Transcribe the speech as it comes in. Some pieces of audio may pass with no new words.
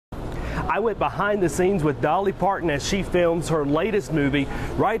I went behind the scenes with Dolly Parton as she films her latest movie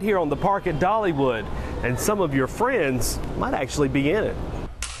right here on the park at Dollywood. And some of your friends might actually be in it.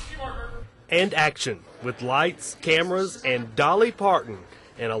 And action with lights, cameras, and Dolly Parton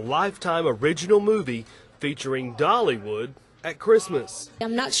in a Lifetime original movie featuring Dollywood at Christmas.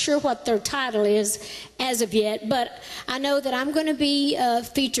 I'm not sure what their title is as of yet, but I know that I'm going to be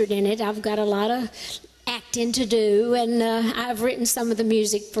featured in it. I've got a lot of acting to do, and I've written some of the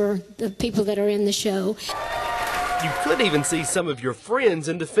music for the people that are in the show. You could even see some of your friends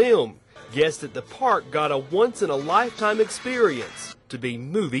in the film. Guests at the park got a once-in-a-lifetime experience to be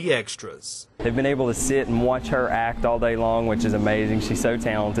movie extras. They've been able to sit and watch her act all day long, which is amazing. She's so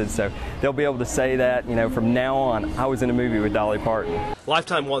talented, so they'll be able to say that, you know, from now on, I was in a movie with Dolly Parton.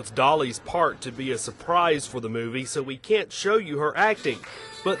 Lifetime wants Dolly's part to be a surprise for the movie, so we can't show you her acting.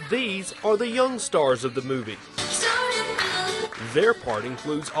 But these are the young stars of the movie. Their part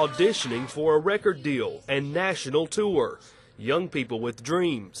includes auditioning for a record deal and national tour. Young people with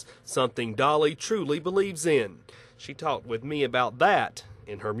dreams, something Dolly truly believes in. She talked with me about that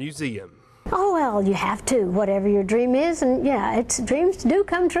in her museum. Oh, well, you have to, whatever your dream is, and yeah, dreams do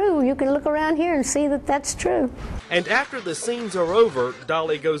come true. You can look around here and see that that's true. And after the scenes are over,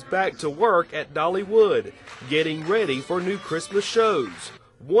 Dolly goes back to work at Dollywood, getting ready for new Christmas shows,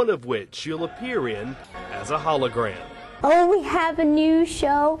 one of which she'll appear in as a hologram. Oh, we have a new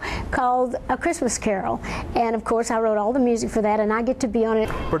show called A Christmas Carol, and of course I wrote all the music for that, and I get to be on it.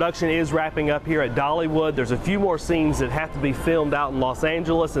 Production is wrapping up here at Dollywood. There's a few more scenes that have to be filmed out in Los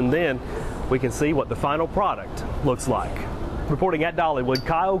Angeles, and then we can see what the final product looks like. Reporting at Dollywood,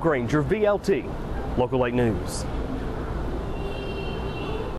 Grainger, VLT, Local 8 News.